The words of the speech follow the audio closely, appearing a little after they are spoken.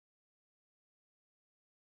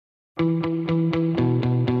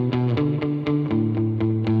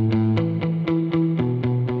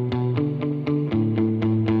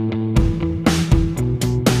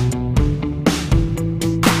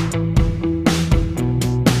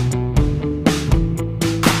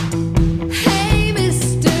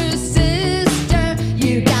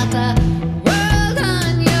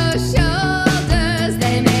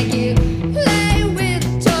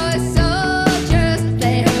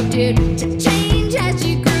To change as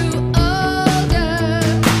you grew older.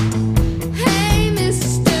 Hey,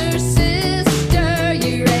 Mr. Sister,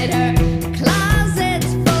 you read her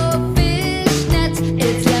closets for fishnets.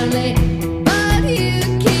 It's lonely, but you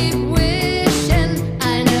keep wishing.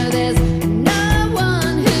 I know there's no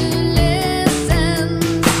one who listens.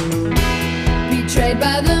 Betrayed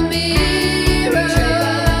by the mirror.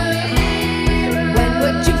 When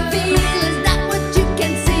what you feel is not what you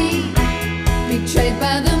can see. Betrayed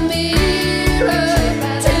by the mirror.